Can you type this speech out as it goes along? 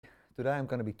Today I'm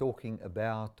going to be talking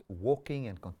about walking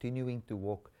and continuing to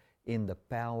walk in the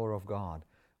power of God,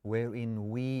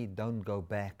 wherein we don't go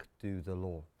back to the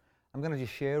law. I'm going to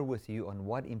just share with you on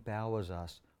what empowers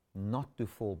us not to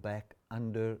fall back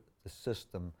under the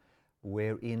system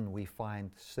wherein we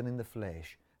find sin in the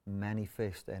flesh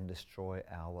manifest and destroy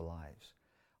our lives.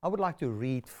 I would like to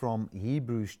read from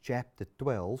Hebrews chapter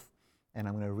 12, and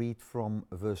I'm going to read from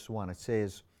verse 1. It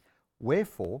says,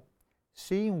 "Wherefore,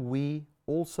 seeing we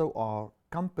also are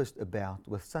compassed about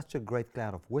with such a great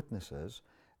cloud of witnesses,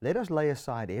 let us lay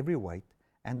aside every weight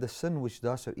and the sin which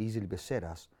does so easily beset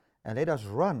us, and let us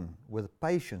run with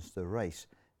patience the race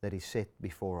that is set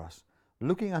before us,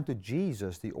 looking unto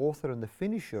Jesus, the author and the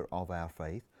finisher of our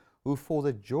faith, who for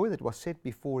the joy that was set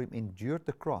before him endured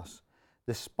the cross,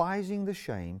 despising the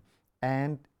shame,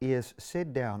 and is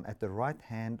set down at the right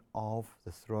hand of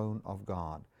the throne of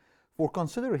God. For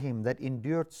consider him that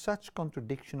endured such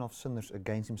contradiction of sinners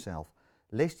against himself,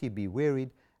 lest ye be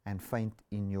wearied and faint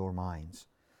in your minds."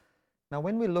 Now,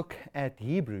 when we look at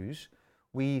Hebrews,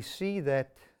 we see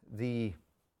that the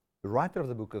writer of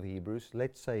the book of Hebrews,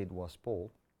 let's say it was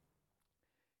Paul,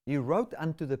 he wrote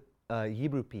unto the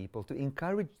Hebrew people to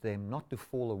encourage them not to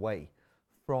fall away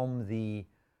from the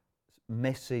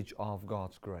message of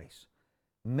God's grace.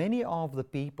 Many of the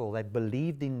people that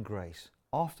believed in grace,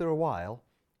 after a while,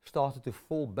 started to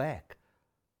fall back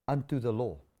unto the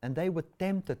law. And they were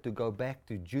tempted to go back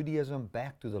to Judaism,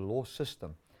 back to the law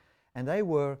system. And they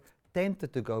were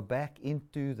tempted to go back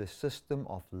into the system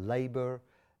of labor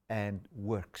and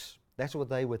works. That's what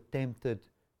they were tempted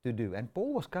to do. And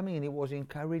Paul was coming and he was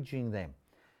encouraging them.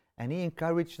 And he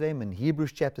encouraged them in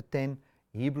Hebrews chapter 10,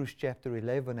 Hebrews chapter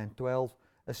 11 and 12,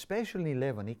 especially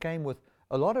 11. He came with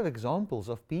a lot of examples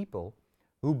of people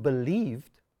who believed,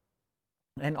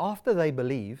 and after they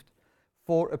believed,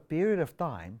 for a period of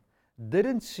time,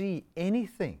 didn't see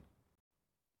anything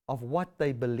of what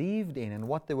they believed in and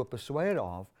what they were persuaded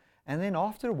of. And then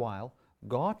after a while,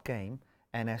 God came,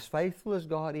 and as faithful as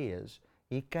God is,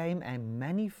 He came and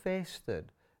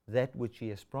manifested that which He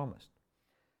has promised.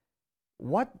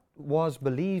 What was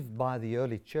believed by the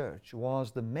early church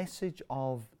was the message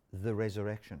of the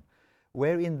resurrection,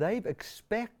 wherein they've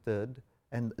expected,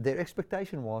 and their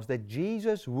expectation was that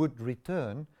Jesus would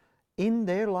return in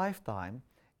their lifetime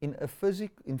in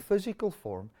physical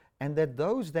form, and that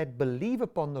those that believe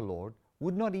upon the Lord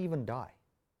would not even die.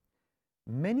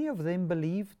 Many of them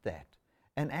believed that.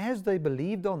 And as they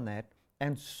believed on that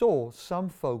and saw some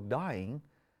folk dying,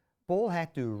 Paul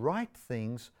had to write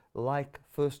things like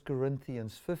 1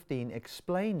 Corinthians 15,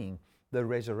 explaining the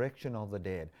resurrection of the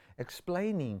dead,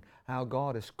 explaining how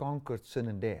God has conquered sin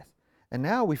and death. And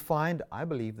now we find, I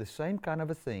believe, the same kind of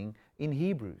a thing in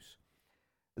Hebrews.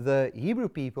 The Hebrew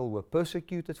people were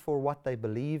persecuted for what they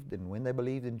believed, and when they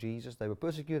believed in Jesus, they were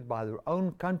persecuted by their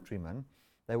own countrymen.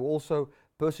 They were also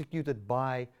persecuted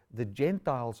by the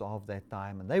Gentiles of that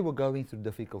time, and they were going through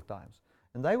difficult times.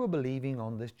 And they were believing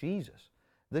on this Jesus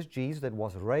that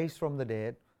was raised from the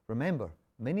dead. Remember,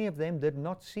 many of them did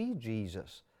not see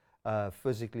Jesus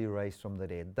physically raised from the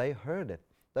dead. They heard it.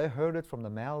 They heard it from the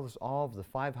mouths of the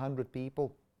 500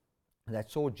 people that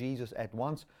saw Jesus at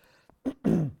once.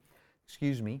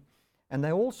 Excuse me. And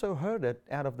they also heard it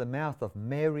out of the mouth of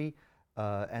Mary,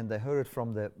 and they heard it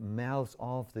from the mouths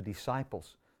of the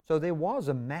disciples. So there was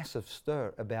a massive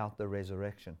stir about the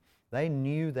resurrection. They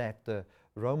knew that the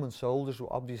Roman soldiers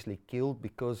were obviously killed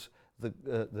because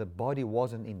the body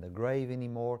wasn't in the grave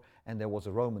anymore, and there was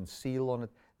a Roman seal on it.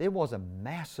 There was a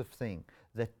massive thing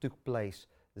that took place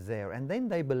there. And then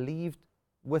they believed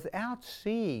without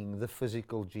seeing the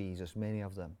physical Jesus, many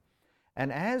of them. And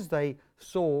as they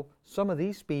saw some of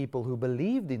these people who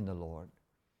believed in the Lord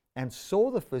and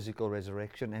saw the physical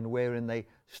resurrection, and wherein they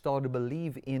started to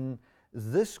believe in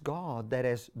this God that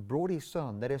has brought His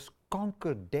Son, that has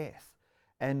conquered death,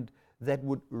 and that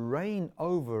would reign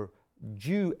over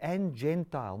Jew and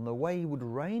Gentile. And the way He would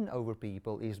reign over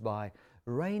people is by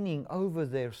reigning over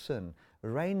their sin,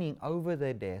 reigning over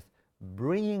their death,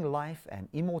 bringing life and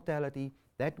immortality,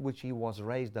 that which He was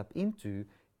raised up into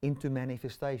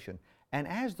manifestation. And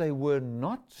as they were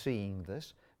not seeing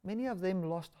this, many of them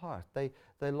lost heart. They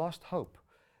lost hope.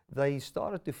 They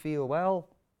started to feel, well,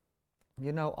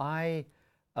 you know, I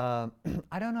don't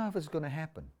know if it's going to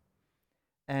happen.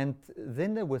 And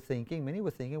then they were thinking, many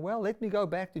were thinking, well, let me go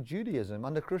back to Judaism.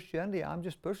 Under Christianity, I'm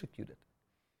just persecuted.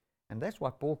 And that's why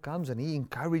Paul comes and he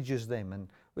encourages them. And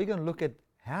we're going to look at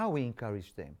how he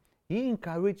encouraged them. He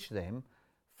encouraged them,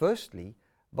 firstly,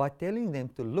 by telling them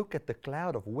to look at the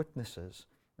cloud of witnesses.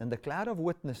 And the cloud of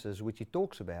witnesses, which he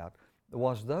talks about,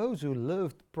 was those who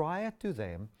lived prior to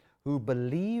them, who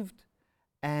believed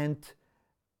and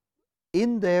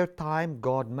in their time,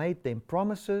 God made them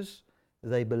promises.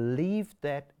 They believed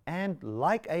that, and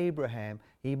like Abraham,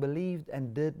 he believed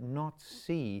and did not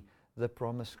see the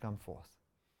promise come forth.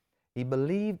 He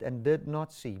believed and did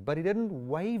not see, but he didn't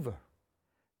waver,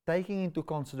 taking into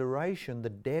consideration the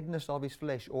deadness of his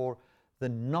flesh, or the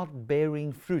not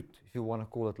bearing fruit, if you want to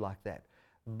call it like that,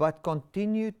 but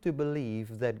continued to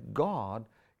believe that God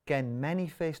can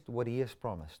manifest what he has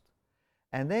promised.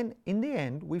 And then in the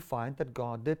end, we find that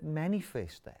God did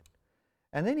manifest that.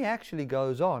 And then he actually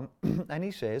goes on and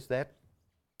he says that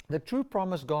the true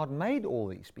promise God made all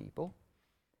these people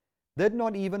did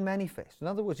not even manifest. In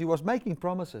other words, he was making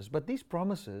promises, but these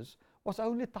promises was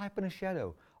only a type and a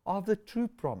shadow of the true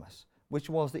promise, which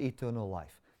was the eternal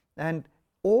life. And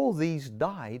all these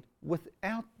died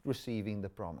without receiving the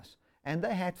promise. And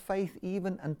they had faith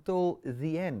even until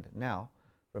the end. Now,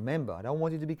 remember, I don't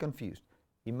want you to be confused.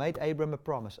 He made Abram a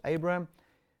promise. Abram,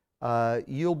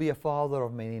 you'll be a father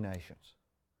of many nations.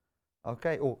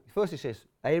 Okay, first he says,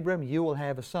 Abram, you will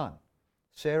have a son.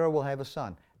 Sarah will have a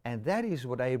son. And that is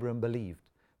what Abram believed.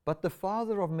 But the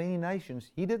father of many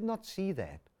nations, he did not see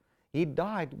that. He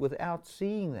died without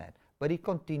seeing that. But he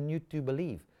continued to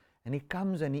believe. And he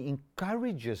comes and he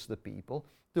encourages the people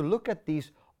to look at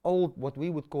these old, what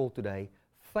we would call today,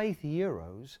 faith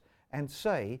heroes, and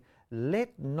say,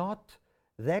 let not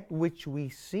that which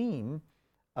seems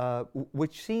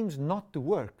not to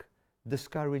work,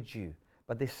 discourage you.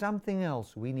 But there's something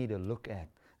else we need to look at.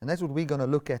 And that's what we're going to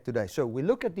look at today. So we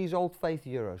look at these old faith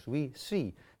heroes. We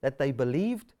see that they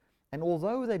believed, and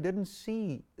although they didn't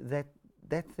see that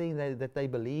thing that they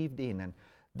believed in, and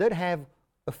did have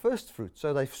a first fruit.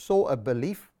 So they saw a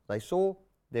belief. They saw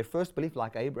their first belief,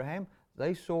 like Abraham.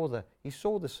 He saw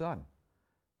the son.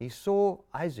 He saw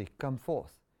Isaac come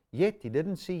forth. Yet he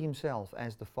didn't see himself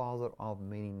as the father of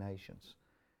many nations.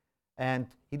 And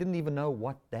he didn't even know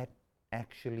what that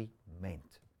actually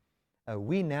meant.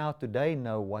 We now today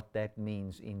know what that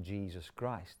means in Jesus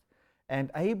Christ. And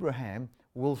Abraham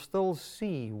will still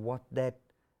see what that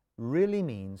really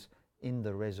means in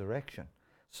the resurrection.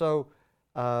 So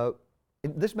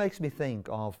this makes me think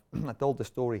of, I told the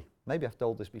story, maybe I've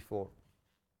told this before,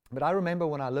 but I remember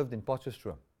when I lived in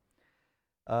Potchefstroom.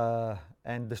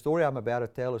 And the story I'm about to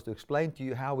tell is to explain to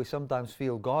you how we sometimes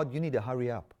feel, God, you need to hurry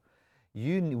up.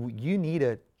 You need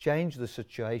to change the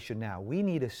situation now. We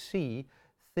need to see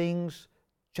things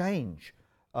change.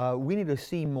 We need to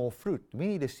see more fruit. We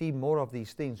need to see more of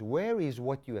these things. Where is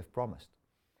what you have promised?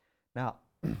 Now,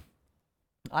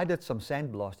 I did some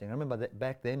sandblasting. I remember that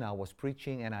back then I was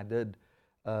preaching and I did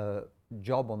a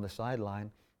job on the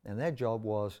sideline, and that job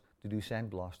was to do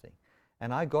sandblasting.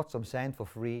 And I got some sand for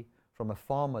free from a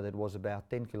farmer that was about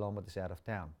 10 kilometers out of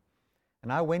town.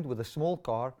 And I went with a small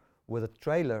car with a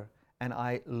trailer, and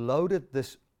I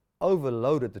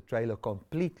overloaded the trailer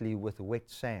completely with wet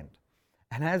sand.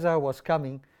 And as I was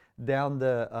coming down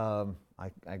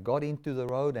I got into the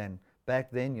road, and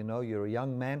back then, you know, you're a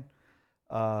young man,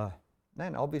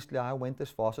 and obviously I went as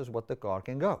fast as what the car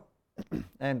can go,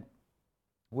 and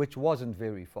which wasn't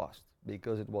very fast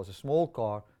because it was a small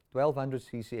car,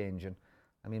 1200cc engine.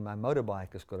 I mean, my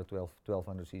motorbike has got a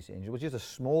 1200cc engine, which is a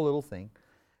small little thing,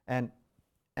 and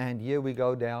here we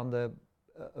go down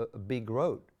a big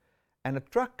road, and a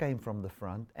truck came from the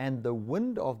front, and the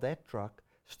wind of that truck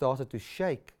started to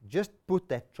shake, just put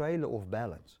that trailer off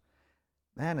balance.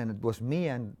 Man, and it was me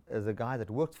and the guy that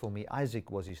worked for me,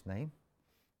 Isaac was his name,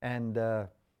 and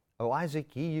Isaac,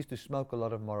 he used to smoke a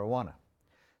lot of marijuana.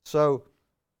 So,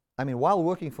 I mean, while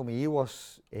working for me, he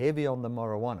was heavy on the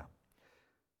marijuana.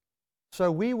 So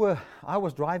I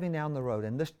was driving down the road,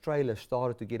 and this trailer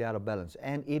started to get out of balance,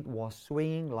 and it was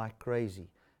swinging like crazy.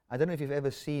 I don't know if you've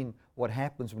ever seen what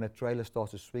happens when a trailer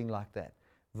starts to swing like that.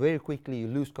 Very quickly you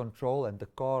lose control, and the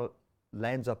car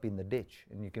lands up in the ditch,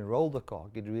 and you can roll the car,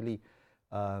 get really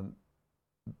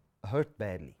hurt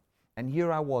badly. And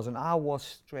here I was, and I was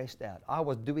stressed out. I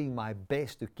was doing my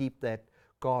best to keep that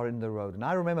car in the road. And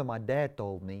I remember my dad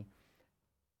told me,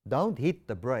 don't hit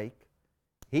the brake,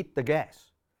 hit the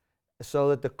gas, so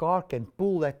that the car can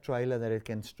pull that trailer, that it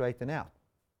can straighten out.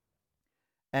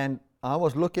 And I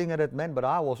was looking at it, man, but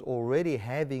I was already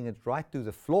having it right to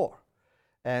the floor.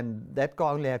 And that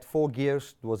car only had 4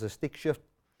 gears. It was a stick shift.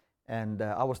 And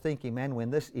I was thinking, man,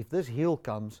 if this hill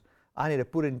comes, I need to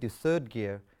put it into 3rd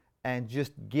gear and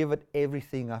just give it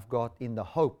everything I've got in the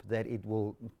hope that it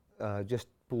will just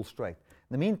pull straight.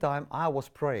 In the meantime, I was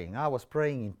praying. I was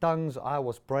praying in tongues. I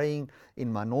was praying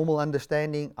in my normal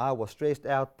understanding. I was stressed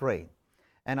out praying.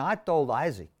 And I told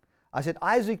Isaac, I said,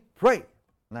 Isaac, pray.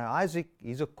 Now, Isaac,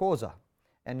 he's a Xhosa.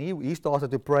 And he started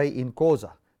to pray in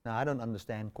Xhosa. Now, I don't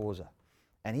understand Xhosa.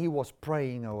 And he was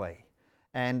praying away.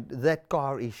 and that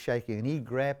car is shaking. And he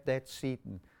grabbed that seat,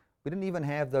 and we didn't even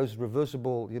have those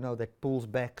reversible, that pulls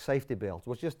back safety belts. It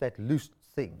was just that loose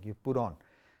thing you put on.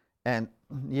 And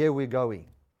here we're going.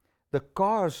 The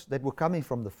cars that were coming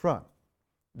from the front,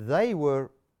 they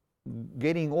were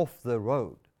getting off the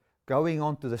road, going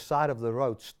onto the side of the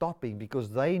road, stopping, because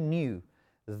they knew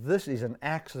this is an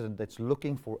accident that's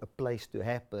looking for a place to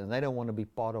happen, and they don't want to be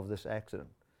part of this accident.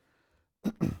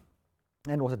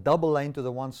 And it was a double lane to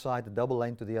the one side, a double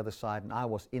lane to the other side, and I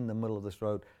was in the middle of this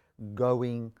road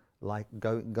going like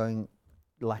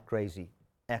crazy.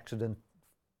 Accident,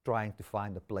 trying to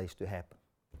find a place to happen.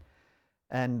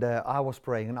 And I was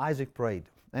praying, and Isaac prayed.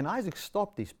 And Isaac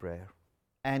stopped his prayer,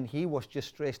 and he was just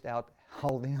stressed out,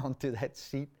 holding onto that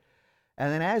seat.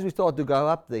 And then as we started to go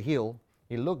up the hill,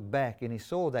 he looked back and he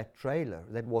saw that trailer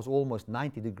that was almost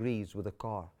 90 degrees with the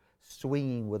car,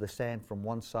 swinging with the sand from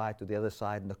one side to the other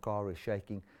side, and the car is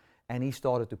shaking. And he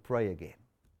started to pray again.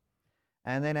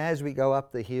 And then as we go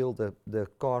up the hill, the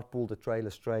car pulled the trailer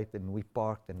straight, and we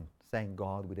parked, and thank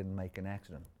God we didn't make an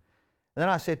accident. And then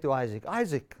I said to Isaac,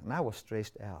 and I was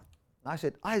stressed out. I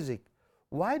said, Isaac,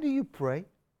 why do you pray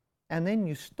and then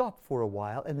you stop for a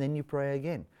while and then you pray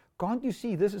again? Can't you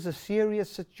see this is a serious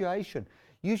situation?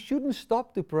 You shouldn't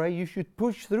stop to pray. You should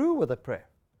push through with a prayer.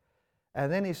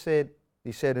 And then he said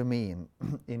to me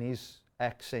in his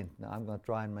accent, now I'm going to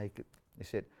try and make it. He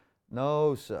said,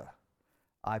 no, sir.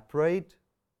 I prayed,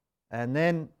 and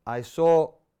then I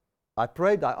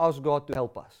prayed, I asked God to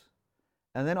help us.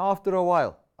 And then after a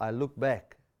while, I looked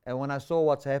back, and when I saw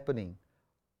what's happening,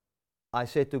 I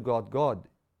said to God, God,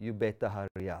 you better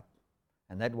hurry up.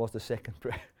 And that was the second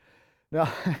prayer. Now,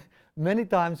 many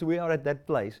times we are at that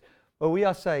place where we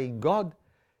are saying, God,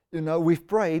 we've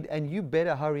prayed, and you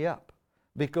better hurry up,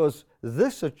 because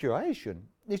this situation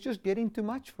is just getting too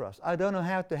much for us. I don't know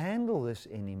how to handle this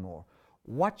anymore.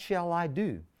 What shall I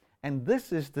do? And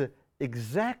this is the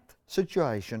exact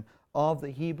situation of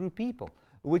the Hebrew people,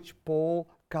 which Paul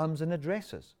comes and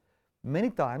addresses.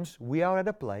 Many times we are at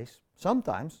a place,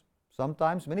 sometimes,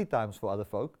 many times for other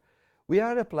folk, we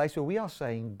are at a place where we are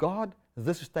saying, God,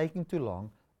 this is taking too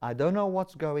long. I don't know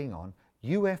what's going on.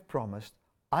 You have promised,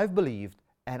 I've believed,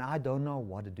 and I don't know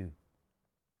what to do.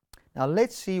 Now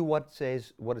let's see what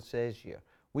it says here.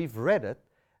 We've read it,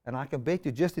 and I can bet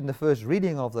you just in the first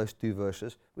reading of those two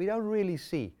verses, we don't really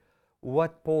see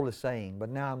what Paul is saying. But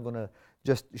now I'm going to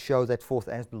just show that forth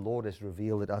as the Lord has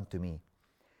revealed it unto me.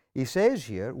 He says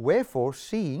here, wherefore,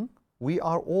 seeing we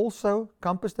are also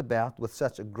compassed about with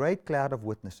such a great cloud of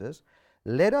witnesses,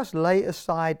 let us lay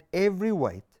aside every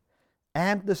weight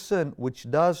and the sin which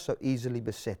does so easily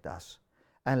beset us,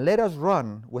 and let us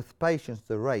run with patience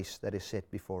the race that is set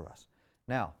before us.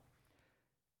 Now,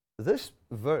 this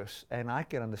verse, and I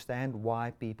can understand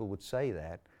why people would say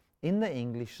that, in the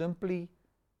English simply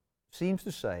seems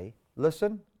to say,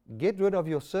 listen, get rid of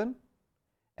your sin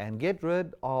and get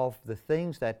rid of the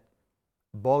things that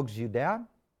bogs you down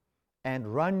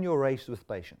and run your race with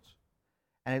patience.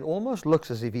 And it almost looks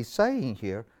as if he's saying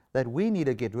here that we need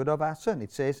to get rid of our sin.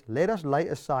 It says, let us lay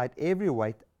aside every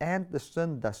weight and the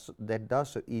sin that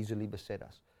does so easily beset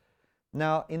us.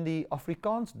 Now, in the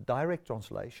Afrikaans direct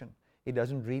translation, it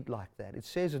doesn't read like that. It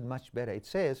says it much better. It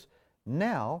says,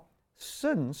 now,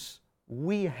 since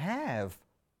we have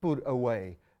put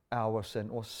away our sin,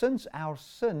 or since our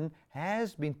sin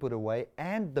has been put away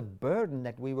and the burden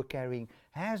that we were carrying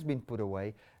has been put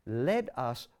away, let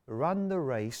us run the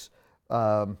race,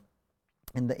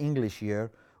 in the English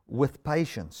here, with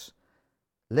patience.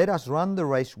 Let us run the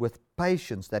race with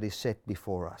patience that is set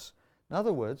before us. In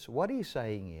other words, what he's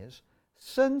saying is,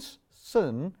 since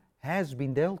sin has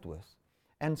been dealt with,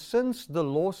 and since the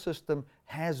law system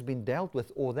has been dealt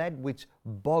with, or that which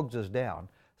bogs us down,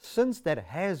 since that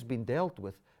has been dealt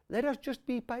with, let us just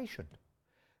be patient.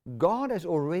 God has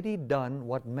already done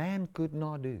what man could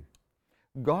not do.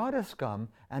 God has come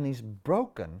and He's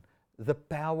broken the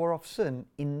power of sin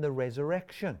in the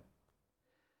resurrection.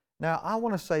 Now, I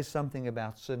want to say something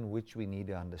about sin which we need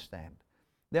to understand.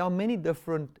 There are many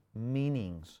different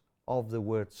meanings of the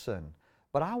word sin,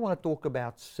 but I want to talk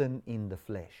about sin in the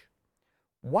flesh.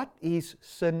 What is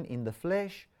sin in the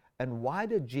flesh, and why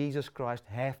did Jesus Christ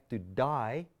had to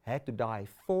die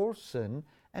for sin,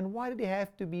 and why did He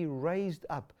have to be raised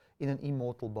up in an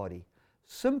immortal body?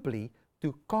 Simply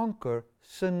to conquer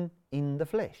sin in the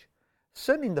flesh.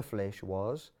 Sin in the flesh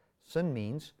sin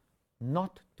means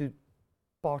not to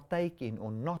partake in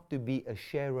or not to be a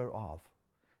sharer of.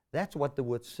 That's what the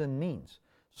word sin means.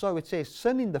 So it says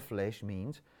sin in the flesh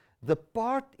means the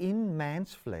part in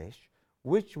man's flesh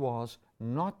which was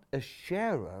not a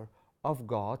sharer of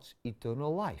God's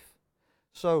eternal life.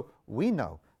 So we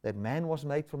know that man was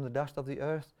made from the dust of the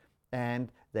earth,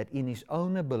 and that in his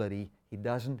own ability he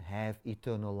doesn't have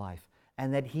eternal life,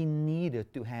 and that he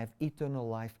needed to have eternal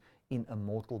life in a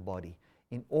mortal body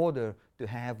in order to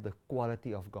have the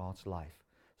quality of God's life.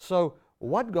 So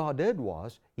what God did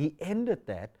was he ended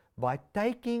that by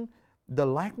taking the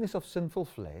likeness of sinful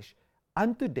flesh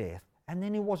unto death, and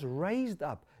then he was raised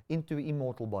up into an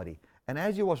immortal body. And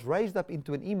as he was raised up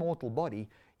into an immortal body,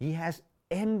 he has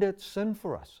ended sin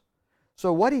for us.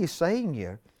 So what he's saying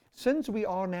here, since we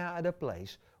are now at a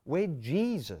place where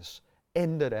Jesus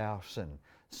ended our sin,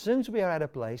 since we are at a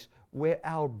place where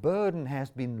our burden has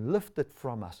been lifted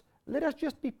from us, let us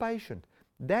just be patient.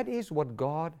 That is what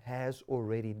God has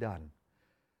already done.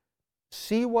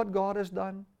 See what God has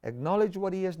done, acknowledge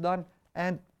what he has done,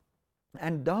 and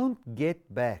don't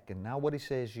get back. And now what he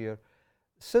says here,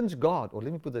 since God, or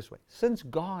let me put it this way, since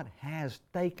God has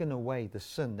taken away the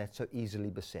sin that so easily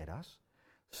beset us,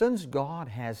 since God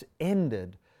has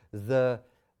ended the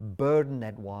burden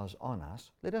that was on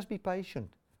us, let us be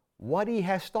patient. What he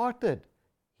has started,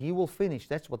 he will finish.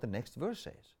 That's what the next verse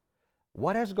says.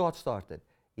 What has God started?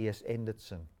 He has ended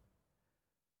sin.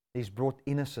 He's brought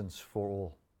innocence for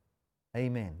all.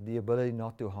 Amen. The ability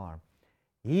not to harm.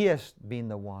 He has been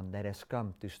the one that has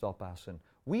come to stop our sin.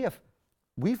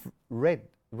 We've read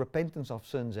repentance of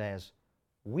sins as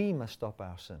we must stop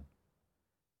our sin.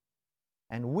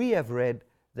 And we have read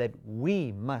that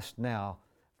we must now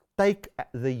take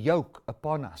the yoke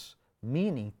upon us,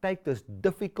 meaning take this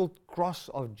difficult cross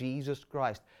of Jesus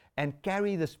Christ and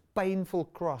carry this painful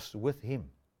cross with him.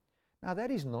 Now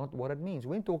that is not what it means.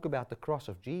 When we talk about the cross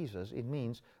of Jesus, it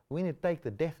means we need to take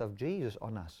the death of Jesus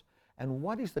on us. And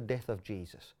what is the death of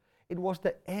Jesus? It was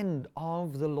the end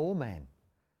of the law man.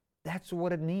 That's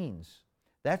what it means.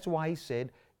 That's why he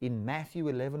said in Matthew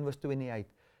 11 verse 28,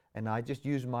 and I just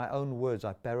use my own words,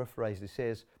 I paraphrase, it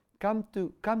says, Come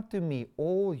to me,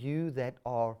 all you that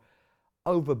are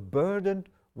overburdened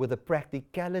with the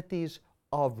practicalities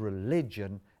of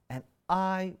religion, and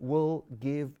I will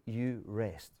give you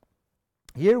rest.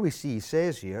 Here we see, he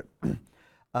says here,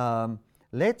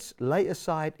 let's lay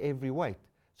aside every weight.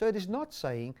 So it is not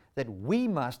saying that we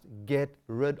must get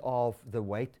rid of the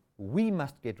weight, we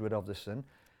must get rid of the sin.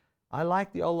 I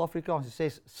like the old Afrikaans, it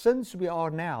says, since we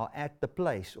are now at the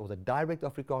place, or the direct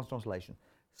Afrikaans translation,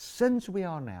 since we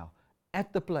are now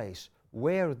at the place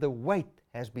where the weight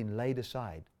has been laid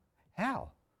aside. How?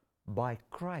 By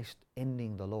Christ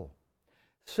ending the law.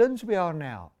 Since we are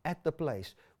now at the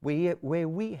place where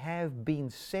we have been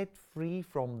set free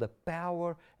from the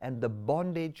power and the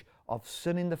bondage of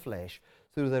sin in the flesh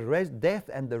through the death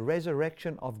and the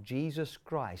resurrection of Jesus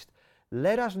Christ,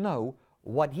 let us know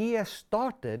what he has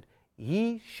started,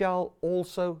 he shall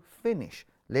also finish.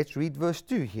 Let's read verse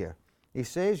 2 here. He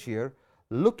says here,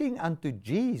 looking unto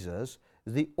Jesus,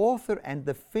 the author and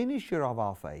the finisher of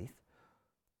our faith,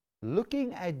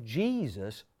 looking at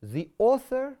Jesus, the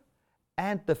author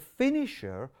and the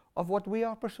finisher of what we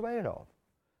are persuaded of.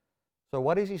 So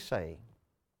what is he saying?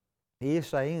 He is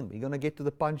saying, we're going to get to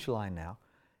the punchline now.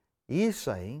 He is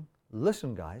saying,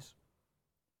 listen guys,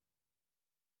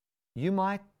 you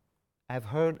might have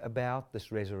heard about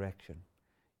this resurrection.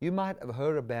 You might have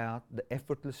heard about the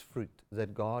effortless fruit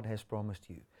that God has promised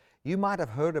you. You might have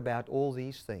heard about all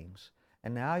these things.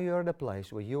 And now you're at a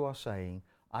place where you are saying,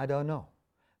 I don't know.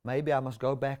 Maybe I must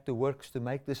go back to works to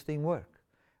make this thing work.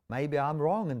 Maybe I'm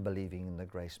wrong in believing in the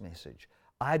grace message.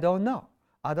 I don't know.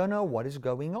 I don't know what is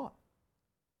going on.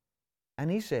 And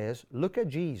he says, look at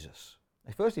Jesus.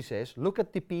 At first he says, look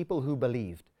at the people who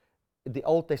believed. The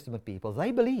Old Testament people,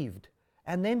 they believed.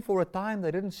 And then for a time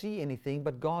they didn't see anything,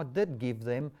 but God did give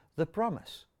them the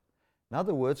promise. In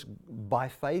other words, by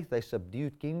faith they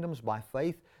subdued kingdoms. By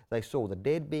faith they saw the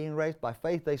dead being raised. By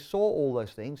faith they saw all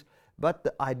those things. But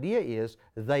the idea is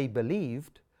they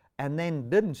believed and then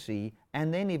didn't see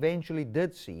and then eventually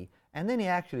did see. And then he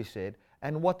actually said,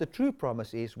 and what the true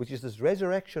promise is, which is this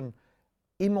resurrection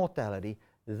immortality,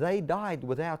 they died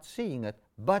without seeing it,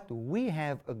 but we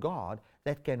have a God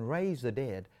that can raise the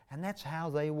dead, and that's how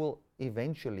they will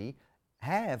eventually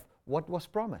have what was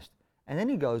promised. And then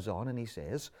he goes on and he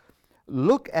says,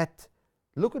 look at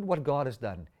what God has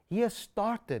done. He has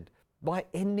started by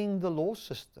ending the law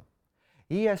system.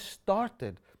 He has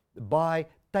started by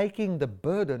taking the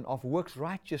burden of works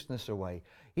righteousness away.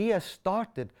 He has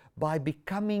started by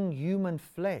becoming human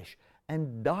flesh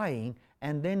and dying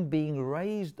and then being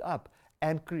raised up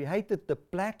and created the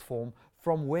platform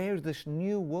from where this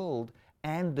new world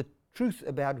and the truth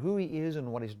about who he is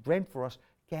and what is dreamt for us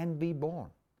can be born.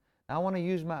 Now, I want to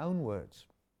use my own words.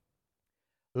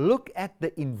 Look at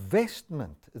the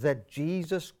investment that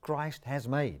Jesus Christ has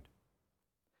made.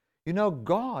 You know,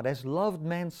 God has loved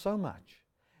man so much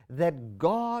that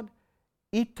God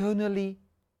eternally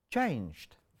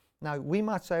changed. Now, we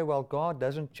might say, well, God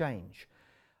doesn't change.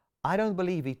 I don't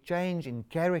believe He changed in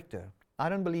character. I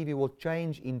don't believe He will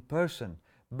change in person.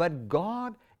 But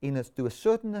God, to a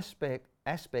certain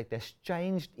aspect, has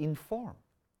changed in form.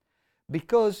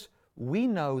 Because we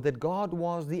know that God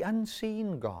was the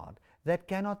unseen God that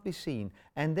cannot be seen.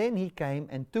 And then He came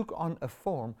and took on a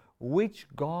form which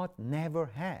God never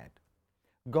had.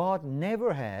 God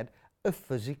never had a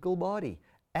physical body.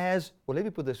 Well, let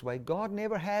me put it this way, God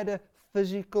never had a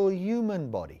physical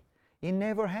human body. He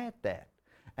never had that.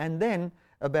 And then,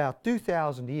 about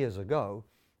 2,000 years ago,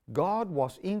 God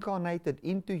was incarnated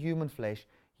into human flesh.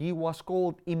 He was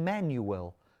called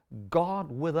Emmanuel,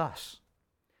 God with us.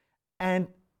 And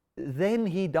then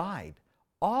He died.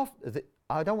 I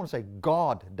don't want to say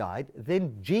God died,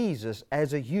 then Jesus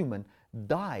as a human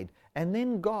died. And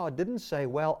then God didn't say,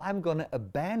 well, I'm going to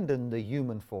abandon the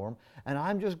human form and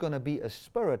I'm just going to be a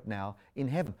spirit now in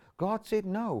heaven. God said,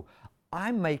 no,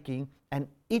 I'm making an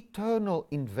eternal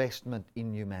investment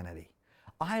in humanity.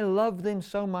 I love them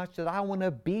so much that I want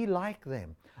to be like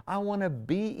them. I want to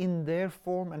be in their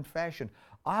form and fashion.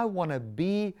 I want to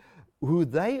be who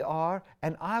they are,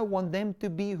 and I want them to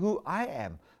be who I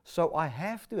am. So I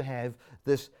have to have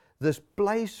this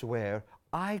place where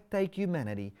I take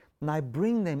humanity and I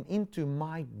bring them into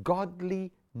my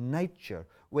godly nature,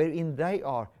 wherein they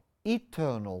are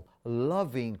eternal,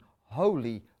 loving,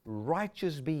 holy,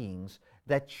 righteous beings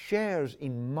that shares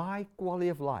in my quality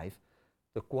of life,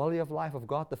 the quality of life of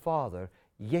God the Father,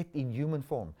 yet in human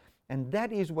form. And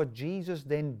that is what Jesus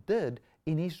then did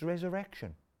in His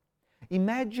resurrection.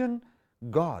 Imagine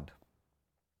God,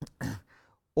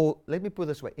 or let me put it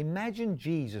this way, imagine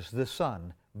Jesus, the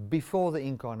Son, before the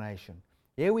incarnation.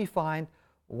 Here we find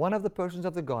one of the persons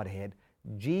of the Godhead,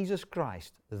 Jesus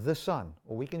Christ, the Son,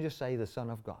 or we can just say the Son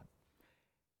of God.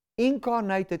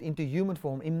 Incarnated into human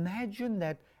form, imagine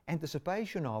that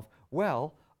anticipation of,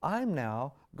 well, I'm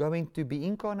now going to be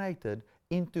incarnated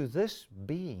into this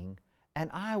being, and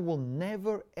I will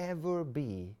never ever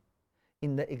be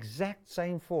in the exact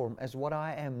same form as what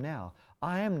I am now.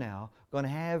 I am now going to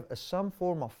have some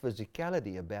form of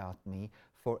physicality about me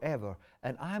forever,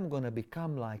 and I'm going to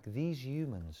become like these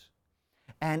humans.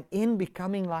 And in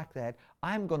becoming like that,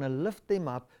 I'm going to lift them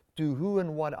up to who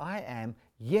and what I am,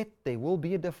 yet there will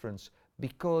be a difference,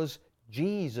 because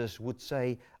Jesus would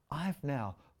say, I've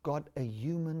now got a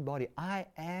human body. I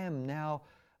am now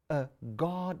a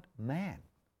God-man.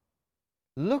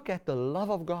 Look at the love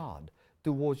of God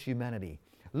towards humanity.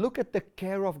 Look at the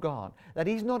care of God, that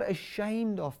He's not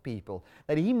ashamed of people,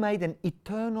 that He made an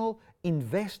eternal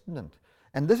investment.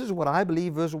 And this is what I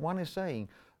believe verse 1 is saying.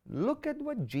 Look at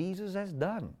what Jesus has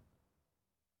done.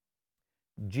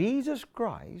 Jesus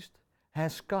Christ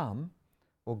has come,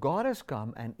 or God has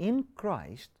come, and in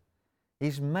Christ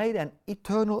He's made an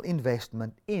eternal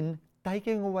investment in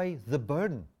taking away the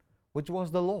burden, which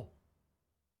was the law.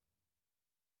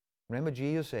 Remember,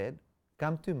 Jesus said,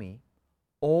 come to me,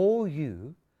 all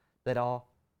you that are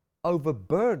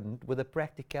overburdened with the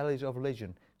practicalities of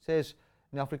religion. It says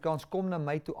in Afrikaans, kom na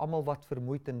my toe almal wat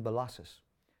vermoeid en belas is.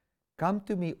 Come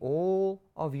to me, all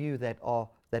of you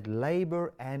that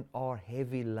labor and are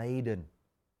heavy laden,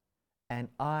 and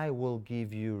I will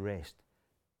give you rest.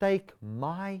 Take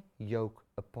my yoke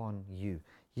upon you.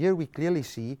 Here we clearly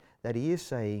see that He is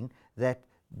saying that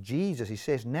Jesus, He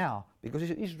says now, because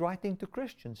He's writing to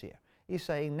Christians here, He's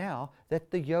saying now that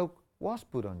the yoke was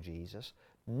put on Jesus,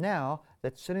 now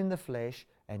that sin in the flesh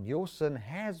and your sin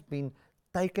has been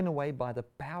taken away by the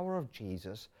power of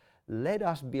Jesus, let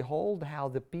us behold how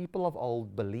the people of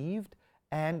old believed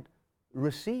and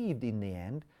received in the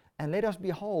end, and let us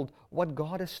behold what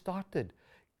God has started.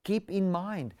 Keep in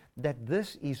mind that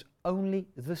this is only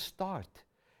the start.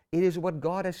 It is what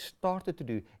God has started to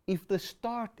do. If the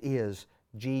start is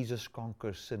Jesus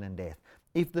conquers sin and death,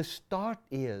 if the start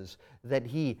is that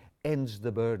He ends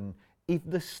the burden, if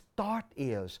the start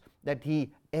is that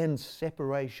He ends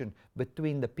separation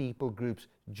between the people groups,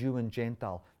 Jew and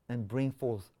Gentile, and bring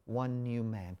forth one new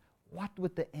man, what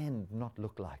would the end not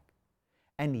look like?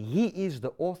 And He is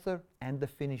the author and the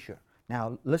finisher.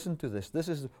 Now listen to this. This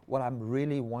is what I'm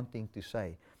really wanting to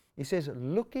say. He says,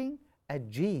 looking at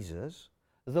Jesus,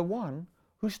 the one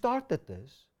who started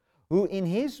this, who in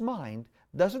His mind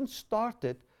doesn't start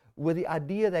it with the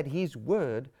idea that His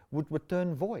word would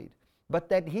return void, but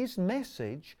that His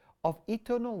message of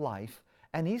eternal life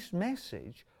and His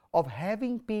message of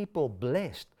having people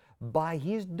blessed by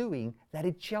His doing, that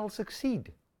it shall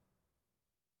succeed.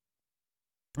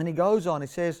 And he goes on, it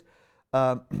says,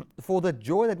 for the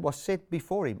joy that was set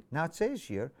before Him. Now it says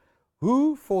here,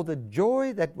 who for the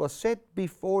joy that was set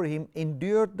before him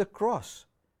endured the cross,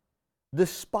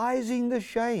 despising the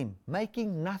shame,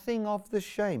 making nothing of the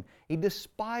shame. He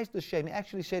despised the shame. He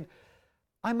actually said,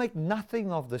 I make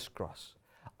nothing of this cross.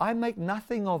 I make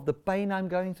nothing of the pain I'm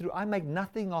going through. I make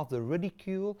nothing of the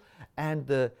ridicule and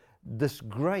the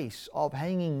disgrace of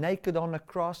hanging naked on a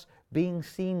cross, being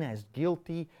seen as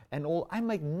guilty and all. I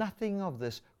make nothing of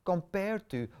this compared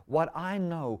to what I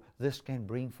know this can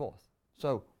bring forth.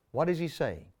 So, what is he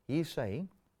saying? He's saying,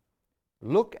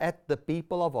 look at the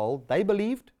people of old. They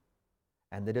believed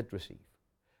and they did receive.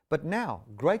 But now,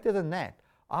 greater than that,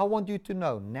 I want you to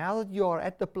know, now that you are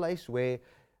at the place where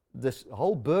this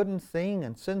whole burden thing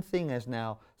and sin thing is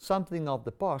now something of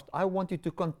the past, I want you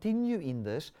to continue in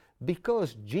this,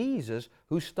 because Jesus,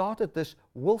 who started this,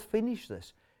 will finish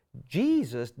this.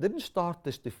 Jesus didn't start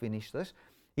this to finish this.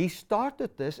 He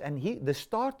started this, and the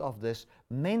start of this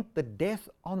meant the death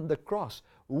on the cross,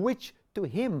 which to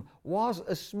him was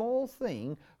a small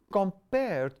thing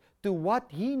compared to what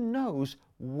he knows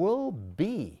will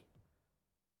be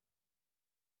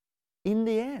in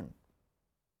the end.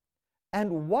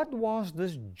 And what was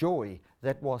this joy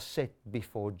that was set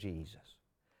before Jesus?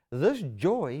 This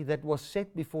joy that was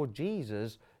set before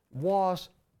Jesus was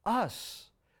us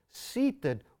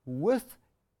seated with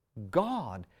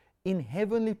God in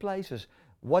heavenly places.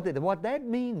 What that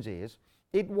means is,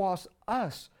 it was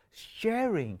us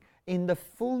sharing in the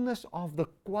fullness of the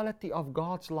quality of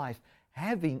God's life,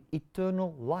 having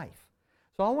eternal life.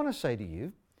 So I want to say to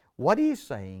you, what he's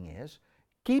saying is,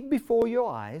 keep before your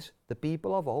eyes the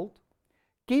people of old.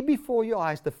 Keep before your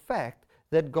eyes the fact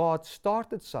that God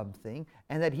started something,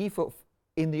 and that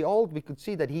in the old we could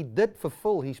see that he did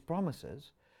fulfill his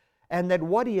promises, and that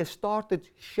what he has started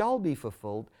shall be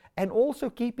fulfilled. And also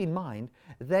keep in mind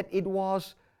that it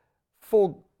was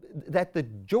that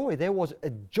there was a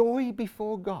joy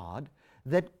before God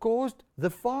that caused the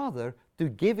Father to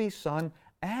give his Son,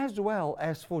 as well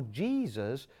as for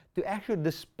Jesus to actually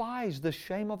despise the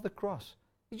shame of the cross.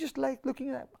 You just like looking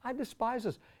at that. I despise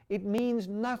this. It means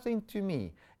nothing to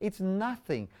me. It's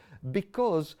nothing,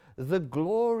 because the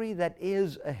glory that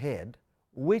is ahead,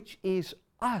 which is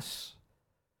us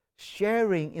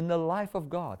sharing in the life of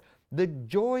God, the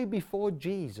joy before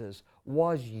Jesus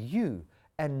was you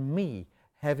and me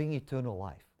having eternal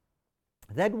life.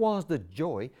 That was the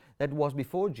joy that was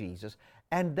before Jesus,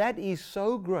 and that is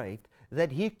so great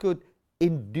that he could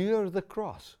endure the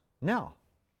cross. Now,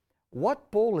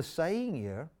 what Paul is saying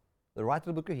here, the writer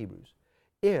of the book of Hebrews,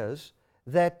 is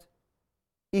that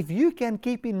if you can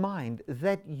keep in mind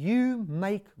that you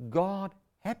make God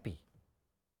happy,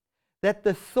 that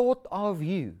the thought of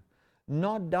you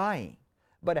not dying,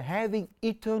 but having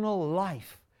eternal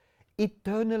life,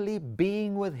 eternally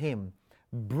being with him,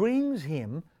 brings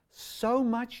him so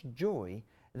much joy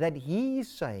that he is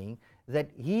saying that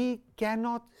he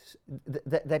cannot,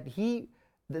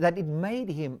 that it made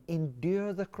him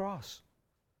endure the cross.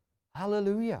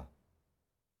 Hallelujah.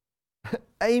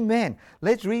 Amen.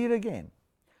 Let's read it again.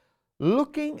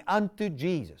 Looking unto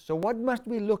Jesus. So what must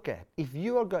we look at? If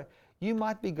you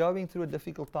might be going through a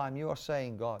difficult time. You are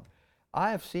saying, God,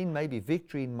 I have seen maybe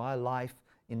victory in my life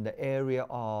in the area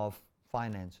of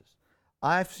finances.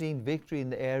 I've seen victory in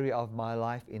the area of my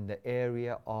life in the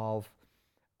area of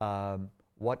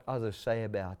what others say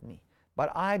about me.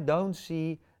 But I don't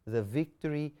see the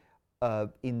victory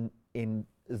in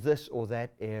this or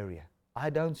that area.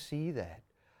 I don't see that.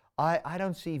 I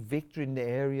don't see victory in the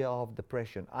area of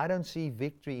depression. I don't see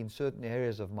victory in certain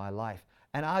areas of my life.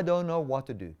 And I don't know what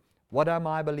to do. What am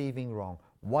I believing wrong?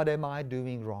 What am I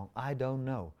doing wrong? I don't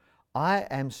know. I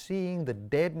am seeing the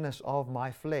deadness of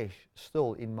my flesh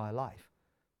still in my life.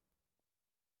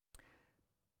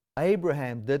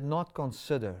 Abraham did not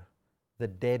consider the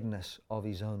deadness of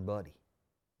his own body.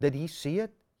 Did he see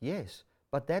it? Yes.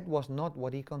 But that was not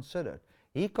what he considered.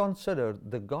 He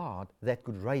considered the God that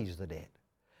could raise the dead.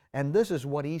 And this is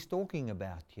what he's talking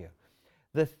about here.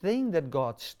 The thing that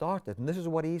God started, and this is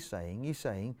what he's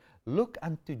saying, look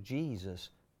unto Jesus,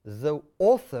 the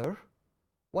author.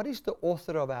 What is the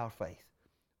author of our faith?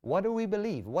 What do we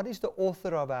believe? What is the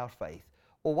author of our faith?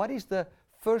 Or what is the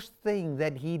first thing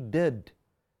that he did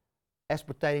as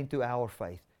pertaining to our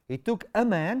faith? He took a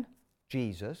man,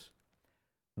 Jesus,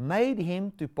 made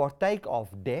him to partake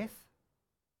of death,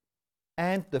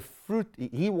 and the fruit,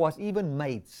 he was even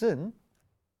made sin,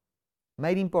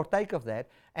 made him partake of that,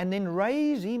 and then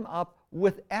raised him up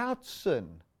without sin,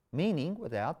 meaning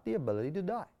without the ability to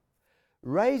die.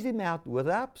 Raised him out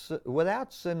without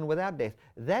sin, without death.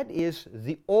 That is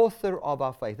the author of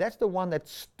our faith. That's the one that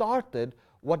started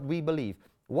what we believe.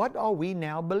 What are we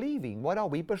now believing? What are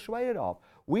we persuaded of?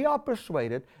 We are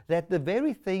persuaded that the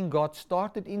very thing God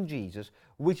started in Jesus,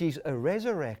 which is a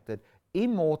resurrected,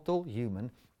 immortal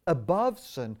human, above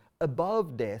sin,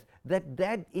 above death,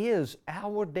 that is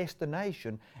our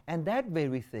destination, and that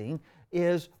very thing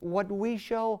is what we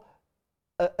shall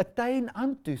attain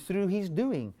unto through His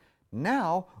doing.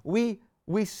 Now we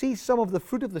see some of the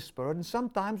fruit of the Spirit, and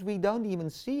sometimes we don't even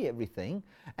see everything.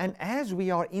 And as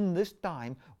we are in this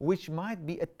time, which might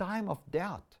be a time of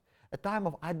doubt, a time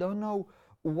of I don't know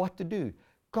what to do,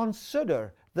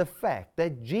 consider the fact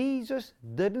that Jesus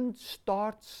didn't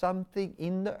start something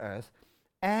in the earth.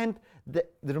 And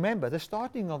remember, the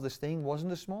starting of this thing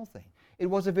wasn't a small thing. It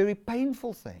was a very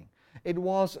painful thing. It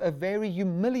was a very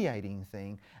humiliating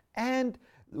thing. And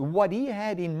what He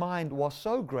had in mind was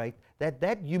so great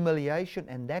that humiliation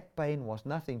and that pain was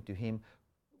nothing to Him,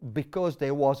 because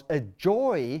there was a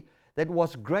joy that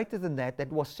was greater than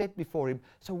that was set before Him.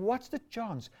 So what's the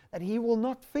chance that He will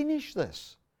not finish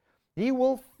this? He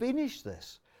will finish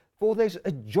this. For there's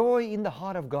a joy in the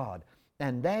heart of God,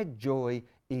 and that joy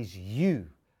is you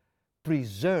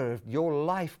preserved, your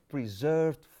life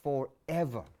preserved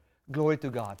forever. Glory to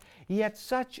God. He had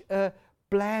such a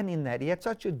plan in that. He had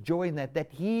such a joy in that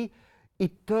He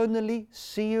eternally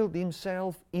sealed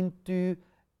Himself into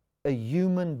a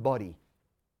human body.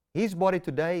 His body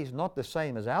today is not the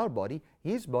same as our body.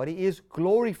 His body is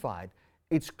glorified.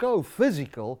 It's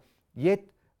co-physical,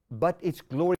 but it's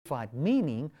glorified,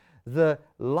 meaning the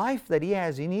life that He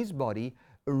has in His body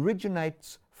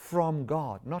originates from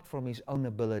God, not from His own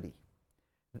ability,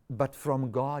 but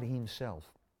from God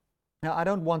Himself. Now, I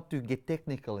don't want to get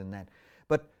technical in that,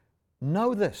 but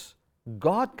know this.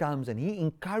 God comes and He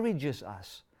encourages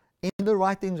us in the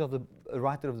writings of the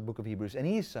writer of the book of Hebrews, and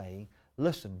He is saying,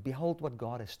 listen, behold what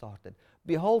God has started.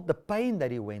 Behold the pain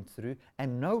that He went through,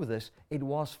 and know this, it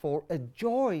was for a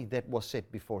joy that was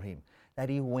set before Him, that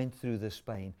He went through this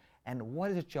pain. And what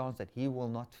is the chance that He will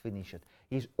not finish it?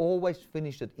 He's always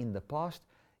finished it in the past.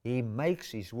 He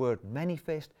makes His word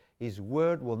manifest. His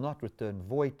word will not return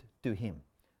void to Him.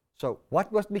 So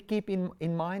what must we keep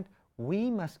in mind? We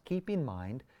must keep in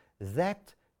mind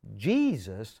that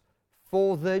Jesus,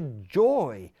 for the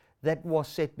joy that was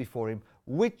set before Him,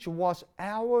 which was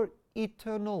our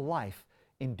eternal life,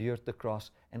 endured the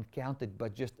cross and counted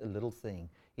but just a little thing.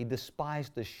 He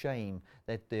despised the shame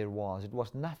that there was. It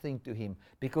was nothing to Him,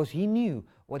 because He knew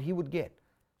what He would get.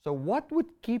 So what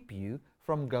would keep you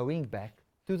from going back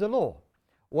to the law?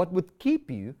 What would keep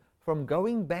you from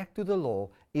going back to the law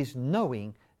is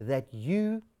knowing that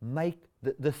you make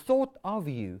the thought of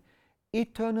you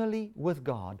eternally with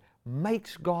God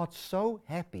makes God so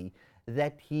happy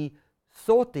that He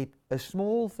thought it a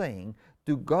small thing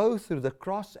to go through the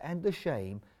cross and the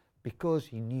shame, because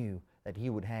He knew that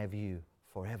He would have you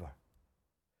forever.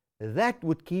 That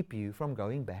would keep you from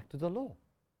going back to the law.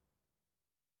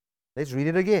 Let's read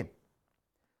it again.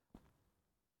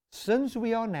 Since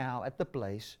we are now at the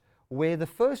place where the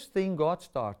first thing God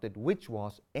started, which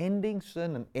was ending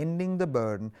sin and ending the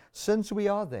burden, since we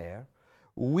are there,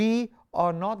 we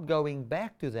are not going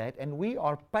back to that, and we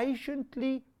are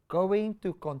patiently going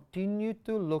to continue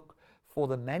to look for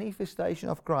the manifestation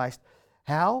of Christ.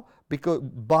 How?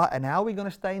 And how are we going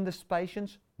to stay in this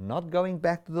patience? Not going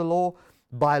back to the law,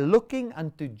 by looking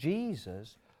unto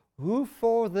Jesus, who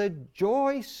for the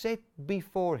joy set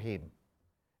before Him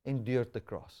endured the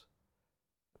cross.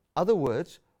 Other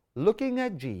words, looking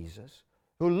at Jesus,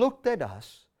 who looked at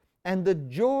us, and the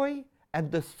joy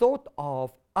and the thought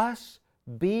of us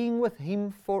being with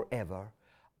Him forever,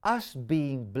 us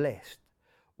being blessed,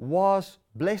 was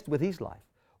blessed with His life,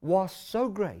 was so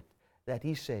great that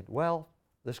He said, well,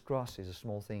 this cross is a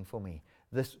small thing for me.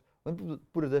 Let me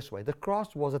put it this way. The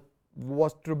cross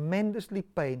was tremendously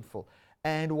painful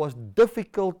and was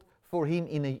difficult for Him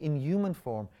in human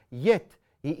form, yet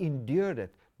He endured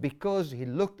it, because He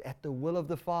looked at the will of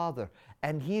the Father,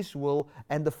 and His will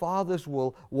and the Father's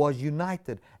will was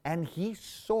united, and He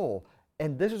saw,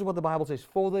 and this is what the Bible says,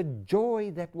 for the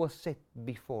joy that was set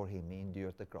before Him, He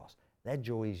endured the cross. That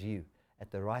joy is you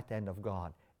at the right hand of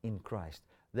God in Christ.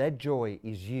 That joy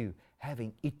is you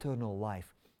having eternal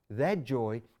life. That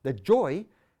joy, the joy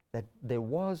that there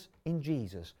was in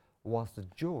Jesus, was the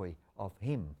joy of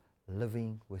Him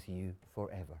living with you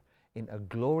forever in a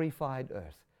glorified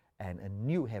earth and a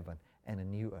new heaven and a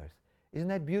new earth. Isn't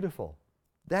that beautiful?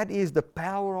 That is the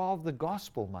power of the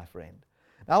gospel, my friend.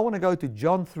 Now I want to go to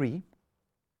John 3,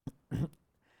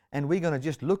 and we're going to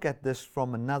just look at this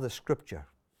from another scripture.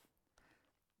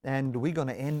 And we're going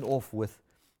to end off with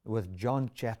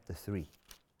John chapter 3.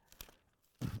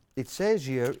 It says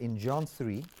here in John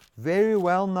 3, very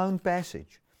well-known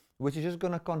passage, which is just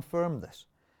going to confirm this.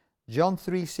 John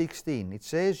 3:16, it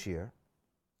says here,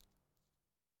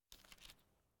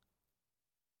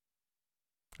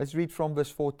 let's read from verse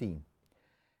 14.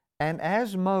 And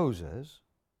as Moses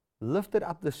lifted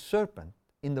up the serpent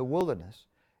in the wilderness,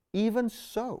 even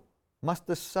so must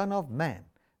the Son of Man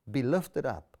be lifted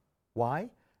up. Why?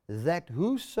 That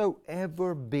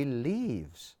whosoever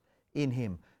believes in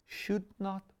him should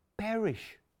not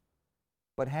perish,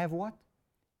 but have what?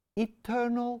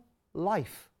 Eternal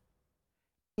life.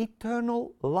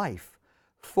 Eternal life.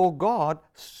 For God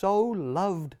so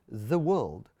loved the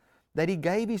world that he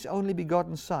gave his only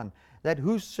begotten Son, that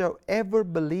whosoever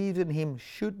believes in him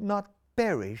should not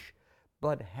perish,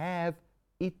 but have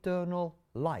eternal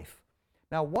life.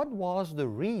 Now, what was the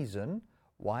reason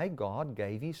why God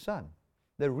gave his Son?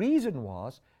 The reason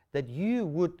was that you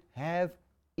would have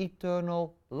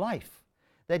eternal life,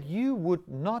 that you would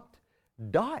not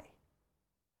die,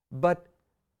 but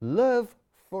live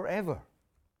forever.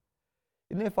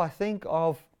 You know, if I think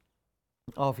of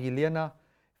Helena,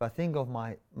 if I think of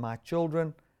my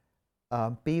children,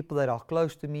 people that are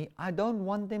close to me, I don't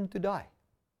want them to die.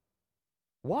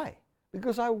 Why?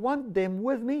 Because I want them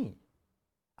with me.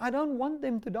 I don't want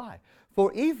them to die.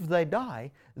 For if they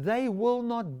die, they will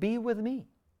not be with me.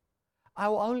 I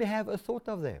will only have a thought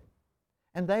of them,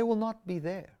 and they will not be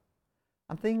there.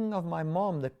 I'm thinking of my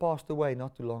mom that passed away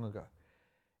not too long ago.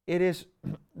 It is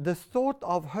the thought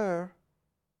of her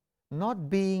not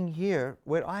being here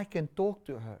where I can talk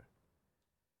to her.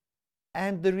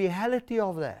 And the reality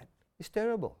of that is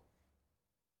terrible.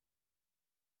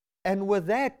 And with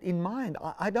that in mind,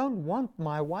 I don't want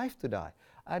my wife to die.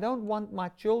 I don't want my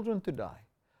children to die.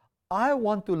 I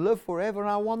want to live forever, and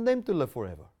I want them to live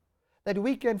forever. That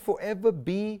we can forever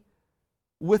be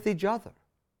with each other.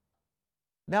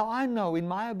 Now I know in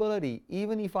my ability,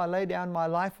 even if I lay down my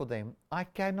life for them, I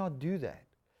cannot do that.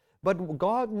 But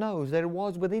God knows that it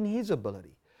was within His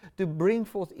ability to bring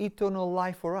forth eternal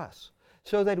life for us,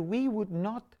 so that we would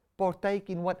not partake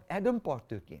in what Adam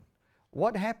partook in.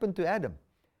 What happened to Adam?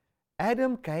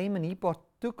 Adam came and he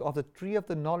partook of the tree of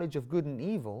the knowledge of good and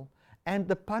evil, and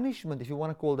the punishment, if you want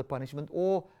to call it the punishment,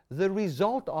 or the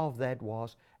result of that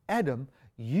was, Adam,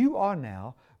 you are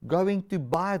now going to,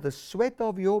 by the sweat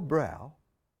of your brow,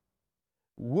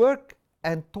 work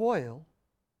and toil,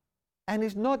 and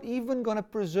it's not even going to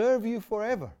preserve you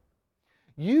forever.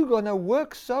 You're going to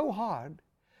work so hard,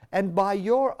 and by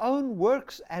your own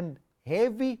works and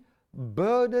heavy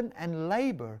burden and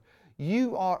labor,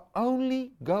 you are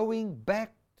only going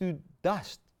back to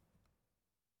dust.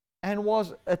 And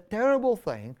was a terrible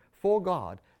thing for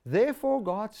God. Therefore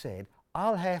God said,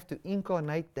 I'll have to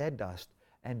incarnate that dust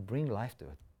and bring life to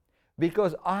it.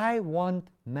 Because I want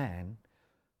man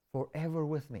forever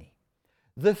with me.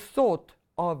 The thought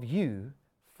of you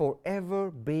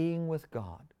forever being with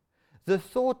God, the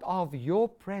thought of your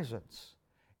presence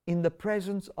in the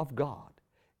presence of God,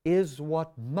 is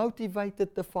what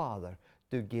motivated the Father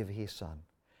to give His Son.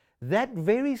 That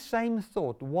very same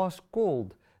thought was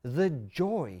called the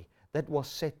joy that was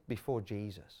set before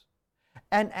Jesus.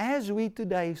 And as we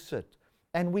today sit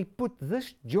and we put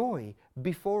this joy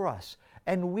before us,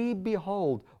 and we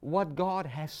behold what God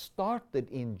has started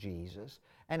in Jesus,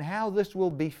 and how this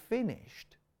will be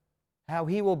finished, how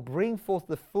He will bring forth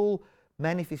the full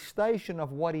manifestation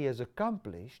of what He has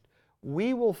accomplished,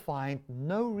 we will find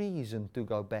no reason to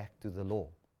go back to the law.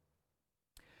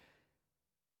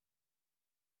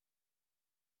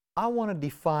 I want to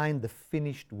define the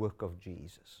finished work of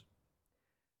Jesus.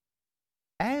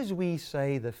 As we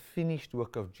say the finished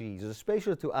work of Jesus,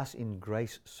 especially to us in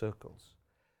grace circles,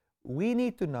 we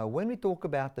need to know, when we talk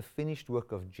about the finished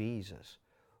work of Jesus,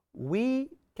 we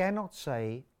cannot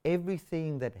say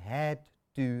everything that had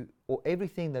to, or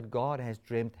everything that God has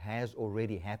dreamt has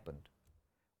already happened.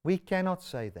 We cannot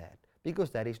say that,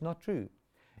 because that is not true.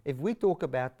 If we talk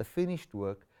about the finished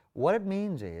work, what it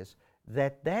means is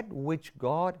that that which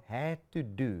God had to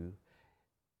do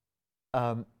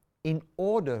in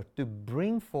order to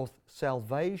bring forth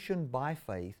salvation by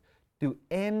faith, to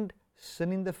end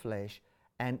sin in the flesh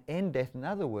and end death. In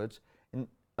other words,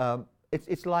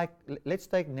 it's like, let's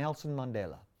take Nelson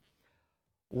Mandela.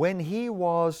 When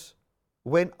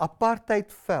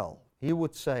apartheid fell, he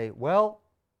would say, well,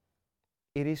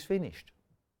 it is finished.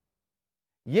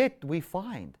 Yet we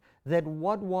find that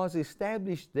what was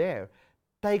established there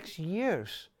takes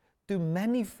years to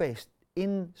manifest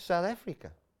in South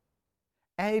Africa.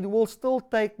 And it will still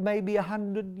take maybe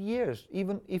 100 years,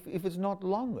 even if it's not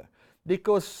longer.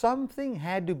 Because something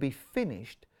had to be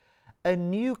finished, a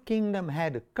new kingdom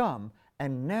had to come,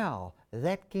 and now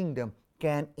that kingdom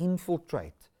can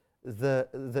infiltrate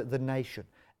the nation.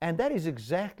 And that is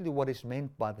exactly what is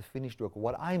meant by the finished work,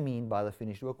 what I mean by the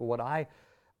finished work, or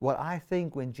what I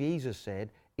think when Jesus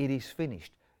said, it is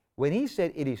finished. When he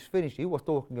said it is finished, he was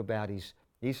talking about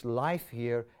his life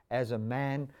here as a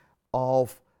man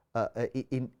of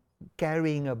in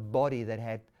carrying a body that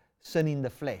had sin in the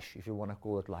flesh, if you want to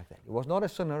call it like that. He was not a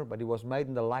sinner, but he was made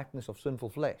in the likeness of sinful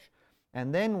flesh.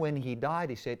 And then when he died,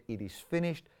 he said, it is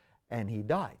finished, and he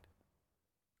died.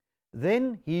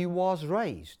 Then he was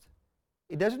raised.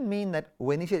 It doesn't mean that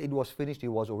when he said it was finished, he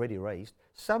was already raised.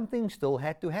 Something still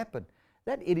had to happen.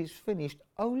 That it is finished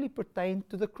only pertained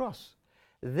to the cross.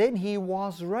 Then he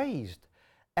was raised.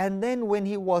 And then when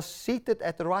he was seated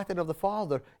at the right hand of the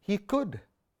Father, he could,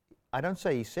 I don't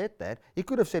say he said that, he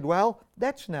could have said, well,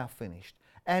 that's now finished.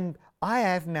 And I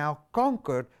have now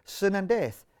conquered sin and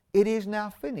death. It is now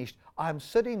finished. I'm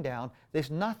sitting down.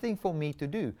 There's nothing for me to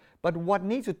do. But what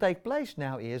needs to take place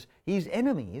now is his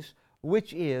enemies,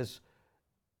 which is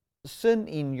sin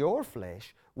in your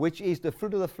flesh, which is the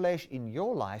fruit of the flesh in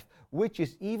your life, which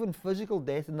is even physical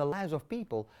death in the lives of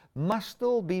people, must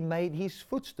still be made his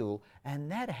footstool. And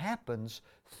that happens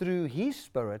through his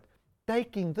Spirit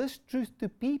taking this truth to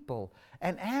people.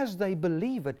 And as they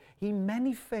believe it, he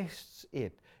manifests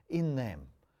it in them.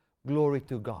 Glory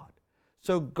to God.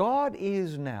 So God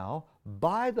is now,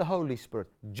 by the Holy Spirit,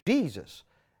 Jesus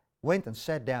went and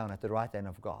sat down at the right hand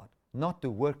of God, not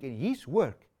to work in his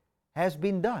work has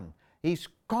been done. He's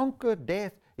conquered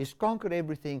death, he's conquered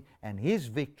everything, and his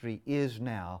victory is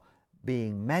now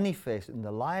being manifested in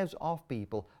the lives of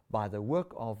people by the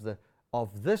work of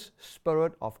this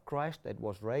Spirit of Christ that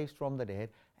was raised from the dead,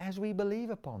 as we believe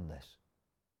upon this.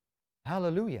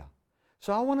 Hallelujah.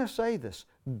 So I want to say this.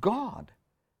 God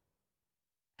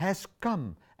has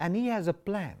come and he has a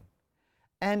plan.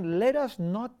 And let us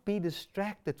not be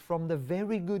distracted from the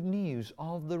very good news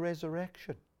of the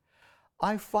resurrection.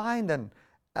 I find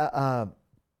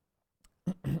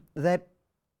that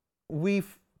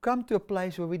we've come to a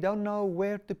place where we don't know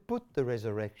where to put the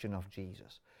resurrection of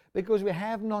Jesus, because we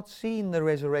have not seen the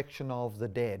resurrection of the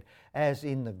dead, as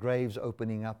in the graves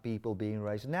opening up, people being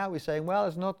raised. Now we're saying, well,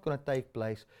 it's not going to take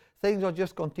place. Things are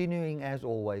just continuing as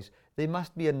always. There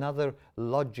must be another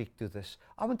logic to this.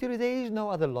 I want to tell you, there is no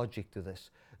other logic to this.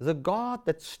 The God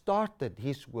that started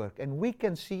his work, and we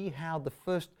can see how the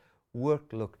first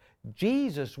work looked.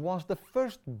 Jesus was the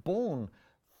firstborn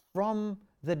from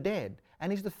the dead,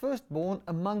 and he's the firstborn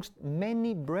amongst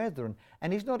many brethren,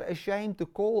 and he's not ashamed to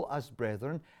call us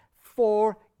brethren,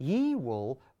 for he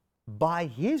will, by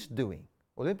his doing,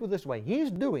 or let me put it this way, his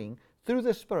doing through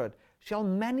the Spirit shall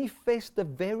manifest the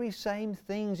very same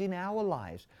things in our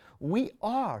lives. We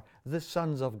are the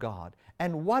sons of God,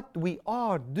 and what we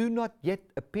are do not yet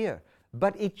appear,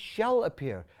 but it shall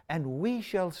appear, and we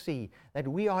shall see that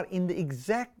we are in the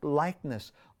exact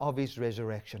likeness of his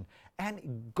resurrection.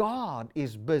 And God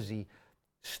is busy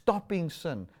stopping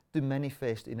sin to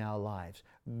manifest in our lives.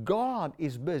 God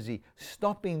is busy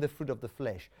stopping the fruit of the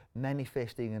flesh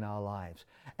manifesting in our lives.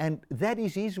 And that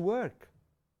is his work.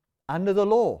 Under the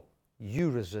law,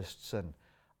 you resist sin.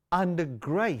 Under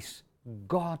grace,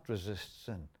 God resists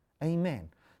sin. Amen.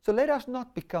 So let us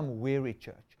not become weary,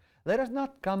 church. Let us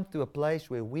not come to a place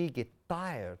where we get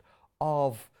tired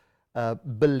of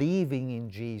believing in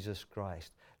Jesus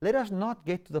Christ. Let us not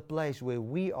get to the place where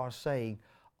we are saying,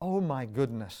 oh my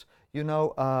goodness,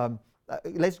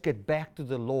 let's get back to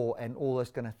the law and all those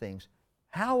kind of things.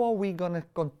 How are we going to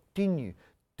continue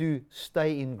to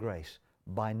stay in grace?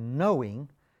 By knowing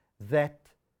that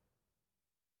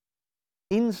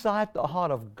inside the heart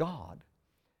of God,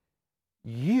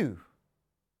 you,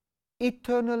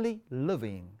 eternally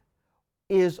living,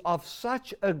 is of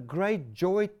such a great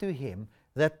joy to him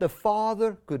that the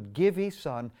Father could give his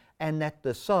Son, and that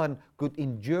the Son could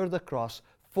endure the cross,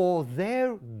 for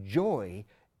their joy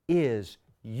is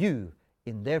you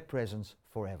in their presence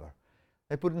forever.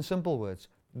 They put in simple words,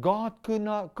 God could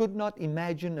not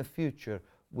imagine a future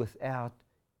without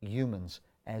humans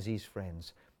as his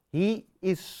friends. He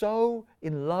is so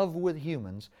in love with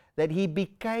humans that he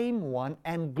became one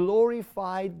and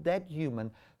glorified that human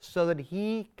so that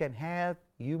he can have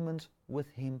humans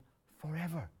with him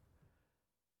forever.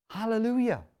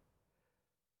 Hallelujah.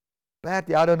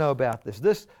 Patty, I don't know about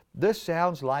this. This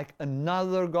sounds like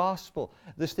another gospel.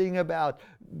 This thing about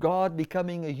God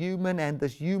becoming a human and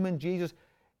this human Jesus.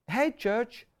 Hey,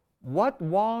 church, what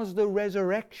was the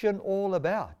resurrection all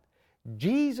about?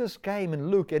 Jesus came in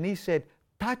Luke and he said,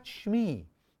 touch me.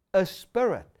 A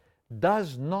spirit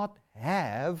does not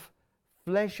have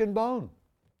flesh and bone.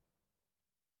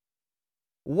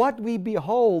 What we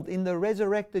behold in the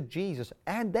resurrected Jesus,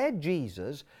 and that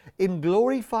Jesus in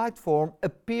glorified form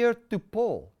appeared to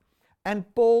Paul.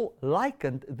 And Paul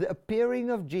likened the appearing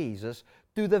of Jesus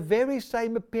to the very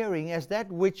same appearing as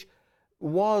that which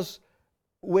was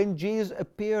when Jesus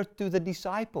appeared to the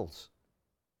disciples.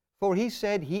 For he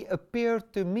said, He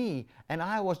appeared to me, and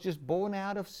I was just born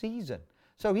out of season.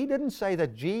 So he didn't say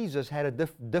that Jesus had a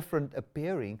different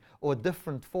appearing or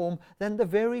different form than the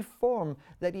very form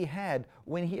that he had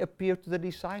when he appeared to the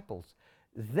disciples.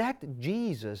 That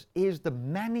Jesus is the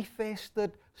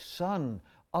manifested Son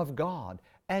of God.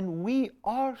 And we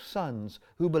are sons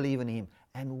who believe in Him.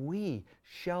 And we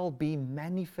shall be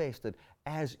manifested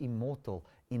as immortal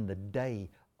in the day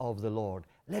of the Lord.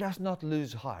 Let us not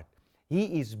lose heart.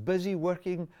 He is busy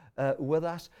working with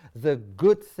us. The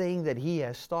good thing that He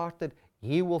has started,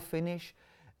 He will finish.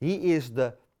 He is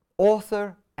the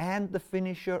author and the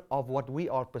finisher of what we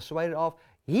are persuaded of.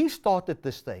 He started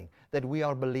this thing that we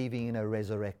are believing in a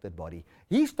resurrected body.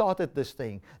 He started this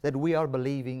thing that we are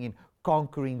believing in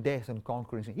conquering death and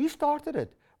conquering sin. He started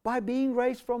it by being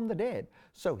raised from the dead.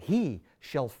 So He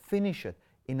shall finish it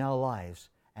in our lives.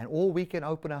 And all we can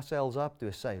open ourselves up to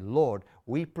is say, Lord,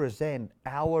 we present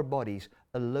our bodies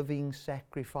a living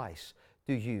sacrifice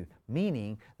to You.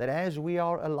 Meaning that as we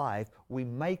are alive, we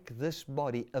make this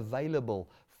body available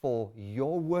for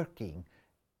Your working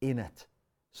in it.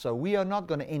 So we are not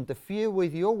going to interfere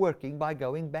with Your working by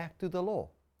going back to the law.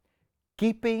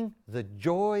 Keeping the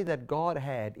joy that God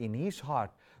had in His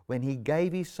heart when He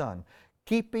gave His Son,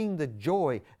 keeping the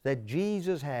joy that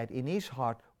Jesus had in His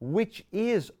heart, which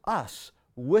is us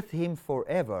with Him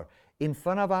forever, in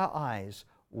front of our eyes,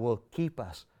 will keep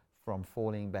us from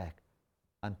falling back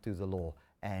unto the law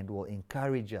and will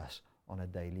encourage us on a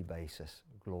daily basis.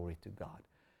 Glory to God.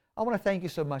 I want to thank you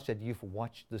so much that you've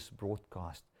watched this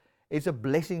broadcast. It's a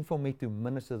blessing for me to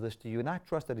minister this to you, and I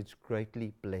trust that it's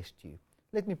greatly blessed you.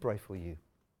 Let me pray for you.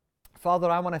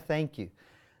 Father, I want to thank You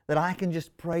that I can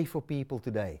just pray for people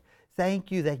today.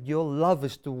 Thank You that Your love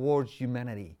is towards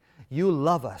humanity. You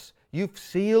love us. You've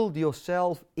sealed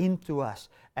Yourself into us,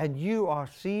 and You are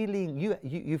sealing,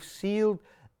 you've sealed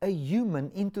a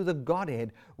human into the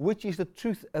Godhead, which is the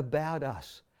truth about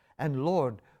us. And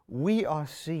Lord, we are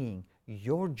seeing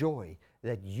Your joy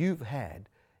that You've had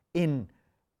in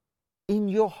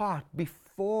Your heart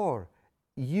before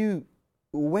You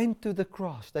went to the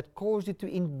cross, that caused You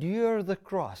to endure the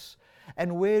cross,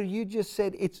 and where You just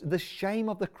said it's the shame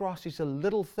of the cross is a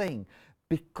little thing,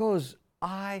 because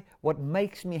what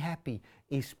makes me happy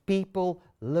is people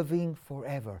living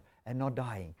forever and not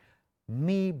dying.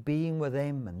 Me being with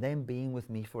them and them being with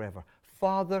me forever.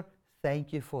 Father,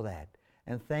 thank You for that.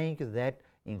 And thank You that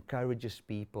encourages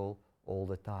people all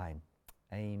the time.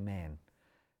 Amen.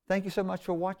 Thank you so much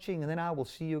for watching, and then I will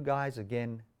see you guys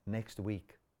again next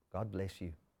week. God bless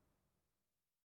you.